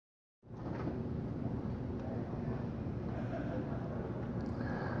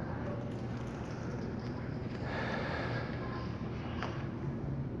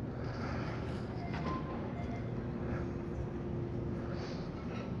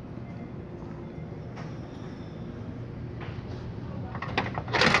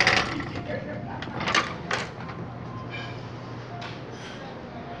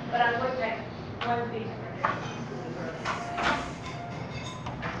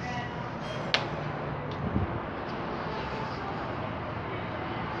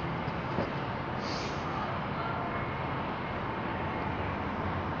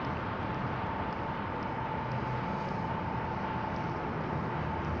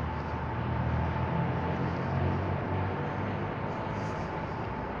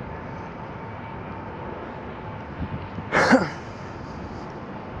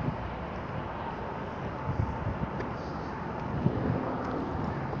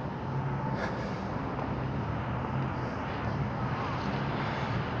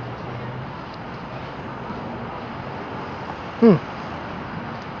What?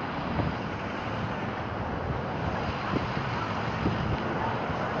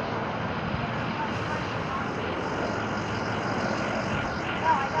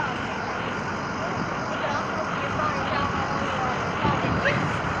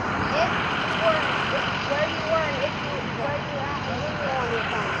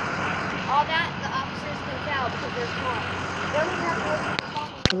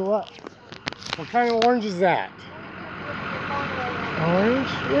 What kind of orange is that?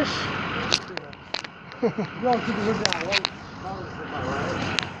 Orange-ish? No, keep it with that one.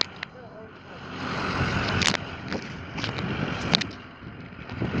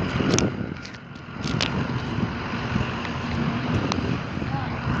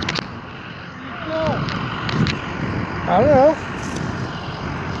 I don't know.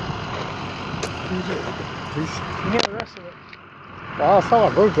 Please. You get the rest of it. Oh, it's not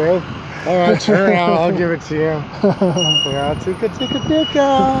my birthday. All right, turn around. I'll give it to you. Yeah, tika.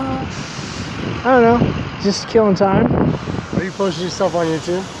 I don't know. Just killing time. Are you posting yourself on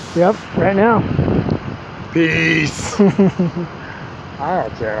YouTube? Yep, right now. Peace. I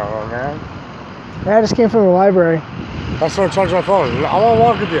don't care, man. Yeah, I just came from the library. That's where I charge my phone. I want to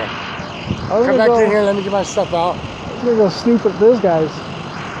walk with you. Come back in here. Let me get my stuff out. I'm gonna go snoop at those guys.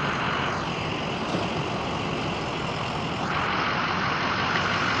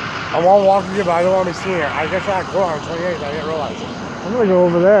 I want to walk with you, but I don't want to be seen here. I guess I go on 28. I didn't realize it. I'm gonna go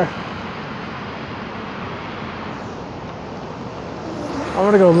over there. I'm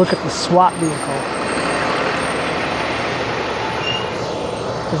gonna go look at the SWAT vehicle.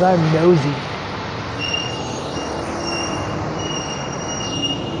 Because I'm nosy.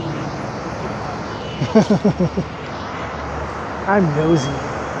 I'm nosy.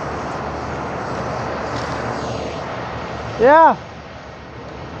 Yeah.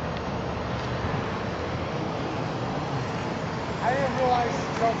 I didn't realize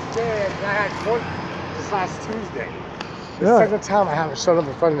until today that I had court this last Tuesday. It's Really? the second time I haven't showed up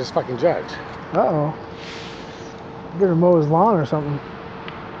in front of this fucking judge. Uh-oh. You better mow his lawn or something.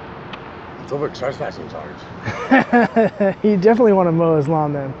 It's over trespassing charge. You definitely want to mow his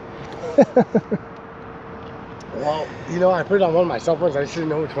lawn then. Well, you know, I put it on one of my cell phones. I just didn't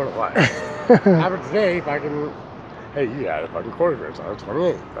know which one it was. After today, if I can... Hey, you had a fucking court appearance on the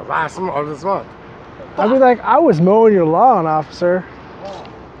 28th, the last month of this month. I'd be like, I was mowing your lawn, officer. Oh.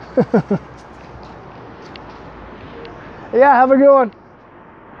 Yeah, have a good one.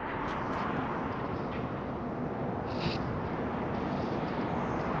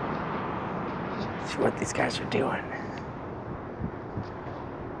 See what these guys are doing.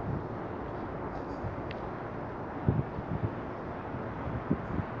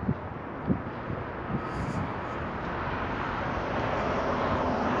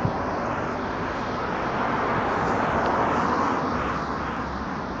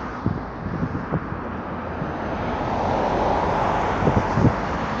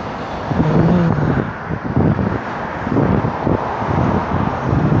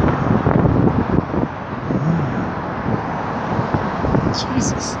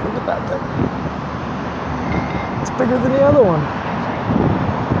 Jesus, look at that thing. It's bigger than the other one.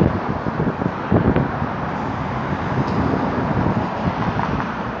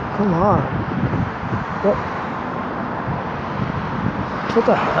 Come on. What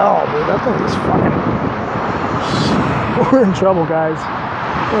the hell, dude? That thing is fucking... We're in trouble, guys.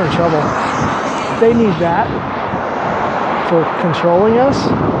 We're in trouble. They need that for controlling us.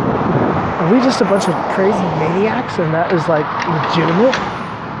 Are we just a bunch of crazy maniacs and that is like legitimate?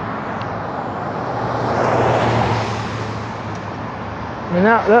 I mean,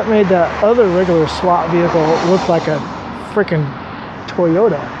 that made that other regular SWAT vehicle look like a freaking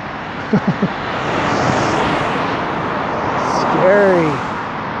Toyota. Scary.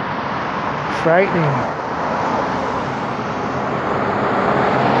 Frightening.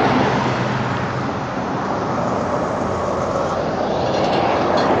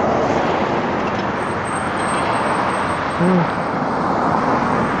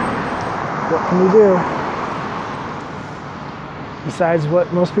 What can we do? Besides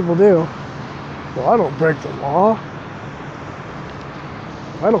what most people do. Well, I don't break the law.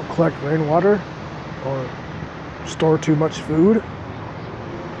 I don't collect rainwater or store too much food.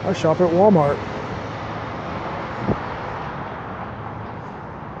 I shop at Walmart.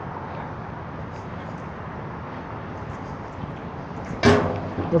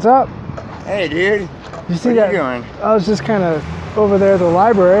 What's up? Hey, dude. You see what that? Are you doing? I was just kind of over there at the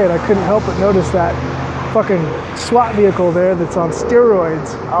library and I couldn't help but notice that fucking SWAT vehicle there that's on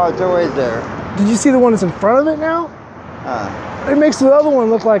steroids. Oh, it's always there. Did you see the one that's in front of it now? It makes the other one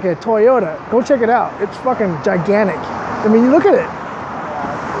look like a Toyota. Go check it out. It's fucking gigantic. I mean, you look at it.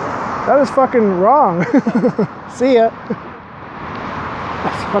 That is fucking wrong. See ya.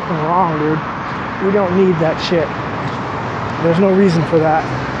 That's fucking wrong, dude. We don't need that shit. There's no reason for that.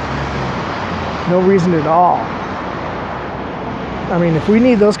 No reason at all. I mean, if we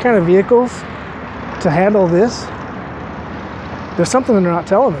need those kind of vehicles to handle this, there's something they're not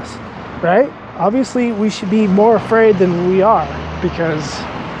telling us, right? Obviously, we should be more afraid than we are, because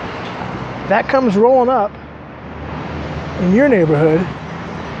that comes rolling up in your neighborhood,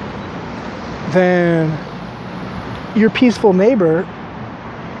 then your peaceful neighbor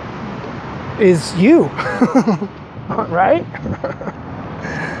is you, right?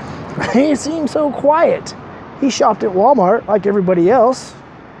 He seems so quiet. He shopped at Walmart like everybody else.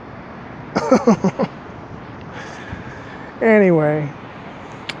 Anyway,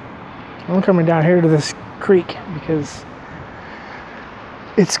 I'm coming down here to this creek because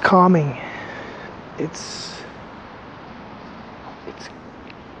it's calming. It's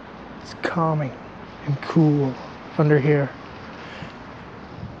calming and cool under here.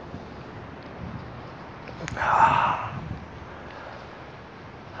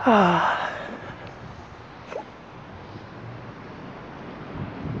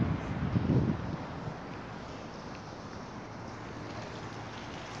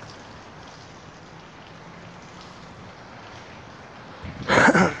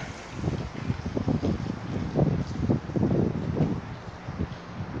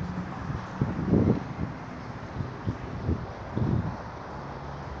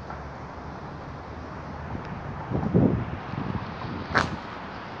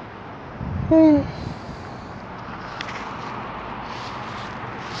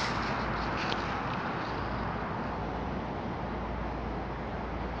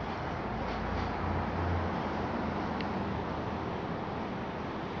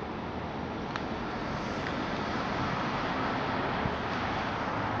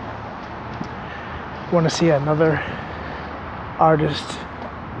 Want to see another artist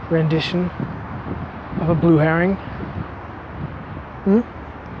rendition of a blue herring? Of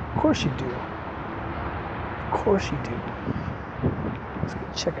course you do. Of course you do. Let's go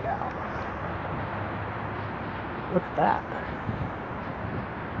check it out. Look at that.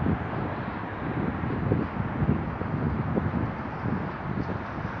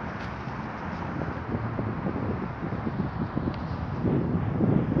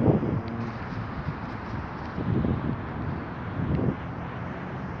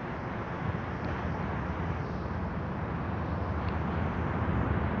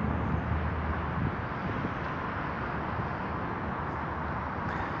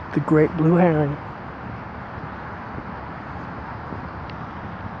 The great blue heron.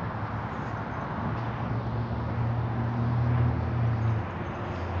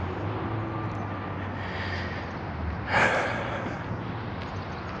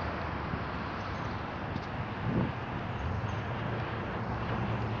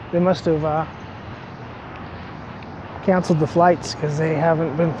 They must have canceled the flights because they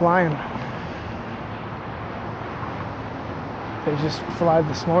haven't been flying. They just fly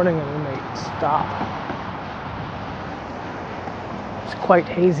this morning and then they stop. It's quite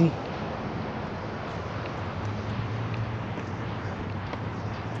hazy.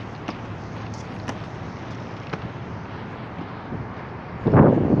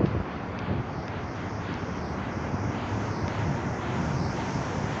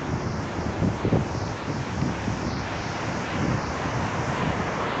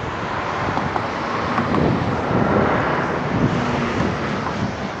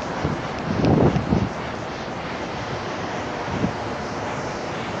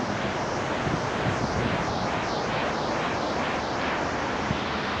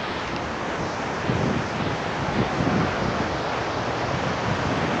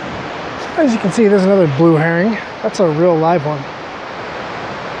 As you can see, there's another blue herring. That's a real live one.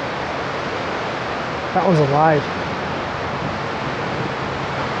 That one's alive.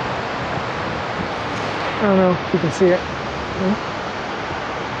 I don't know if you can see it.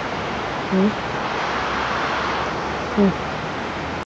 Hmm?